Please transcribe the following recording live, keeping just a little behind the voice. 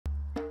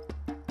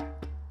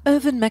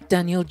Irvin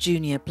McDaniel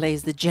Jr.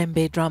 plays the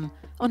djembe drum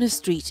on a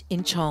street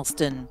in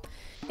Charleston.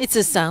 It's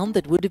a sound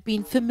that would have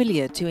been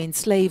familiar to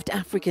enslaved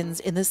Africans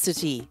in the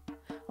city.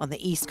 On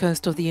the east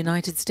coast of the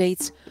United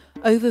States,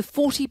 over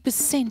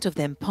 40% of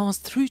them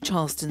passed through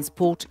Charleston's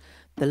port,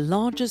 the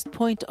largest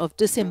point of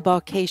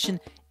disembarkation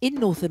in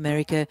North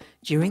America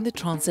during the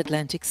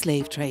transatlantic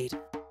slave trade.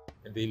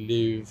 And they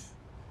lived,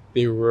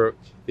 they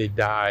worked, they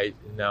died,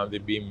 and now they're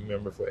being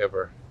remembered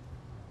forever.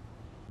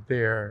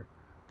 They're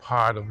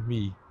part of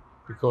me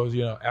because,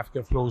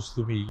 Africa flows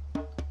through me.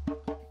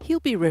 He'll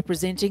be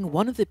representing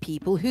one of the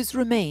people whose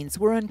remains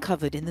were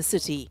uncovered in the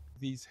city.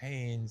 These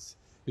hands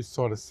is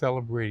sort of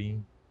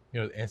celebrating,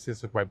 the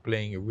ancestors by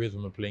playing a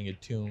rhythm and playing a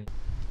tune.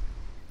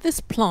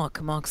 This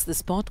plaque marks the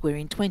spot where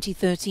in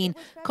 2013,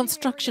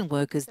 construction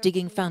workers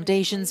digging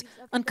foundations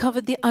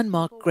uncovered the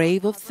unmarked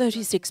grave of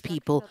 36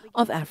 people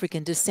of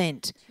African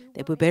descent.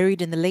 They were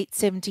buried in the late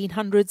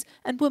 1700s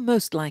and were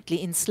most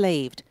likely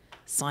enslaved.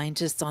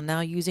 Scientists are now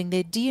using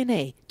their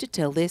DNA to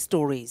tell their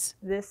stories.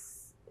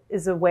 This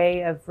is a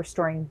way of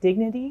restoring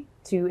dignity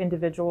to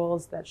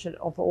individuals that should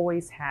have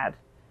always had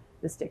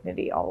this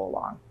dignity all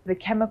along. The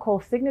chemical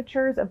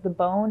signatures of the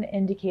bone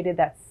indicated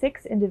that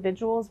 6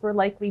 individuals were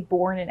likely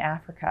born in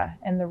Africa,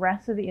 and the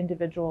rest of the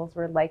individuals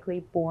were likely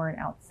born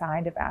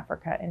outside of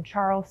Africa, in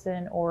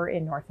Charleston or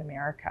in North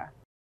America.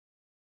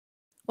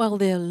 While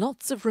there are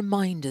lots of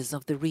reminders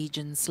of the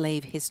region's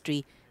slave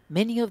history,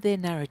 many of their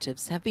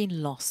narratives have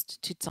been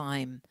lost to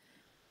time.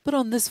 But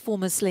on this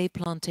former slave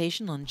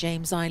plantation on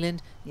James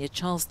Island near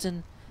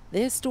Charleston,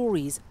 their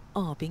stories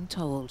are being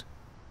told.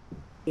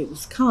 It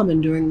was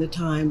common during the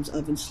times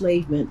of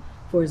enslavement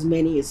for as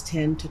many as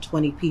 10 to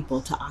 20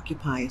 people to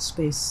occupy a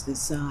space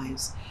this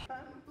size.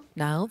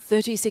 Now,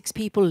 36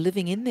 people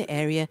living in the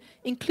area,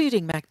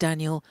 including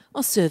McDaniel,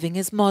 are serving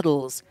as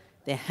models,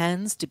 their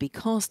hands to be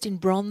cast in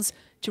bronze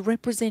to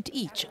represent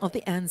each of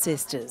the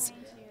ancestors.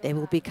 They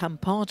will become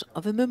part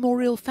of a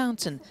memorial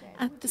fountain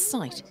at the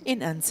site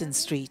in Anson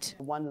Street.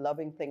 One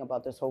loving thing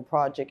about this whole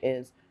project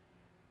is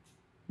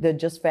they're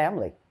just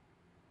family.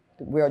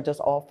 We are just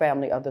all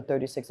family of the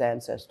 36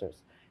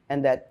 ancestors,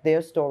 and that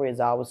their story is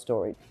our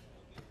story.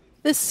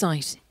 This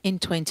site in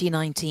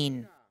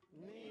 2019.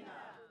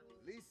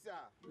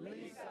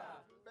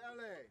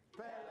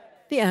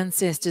 The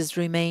ancestors'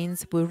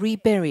 remains were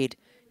reburied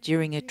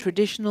during a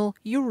traditional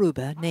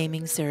Yoruba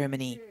naming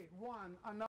ceremony.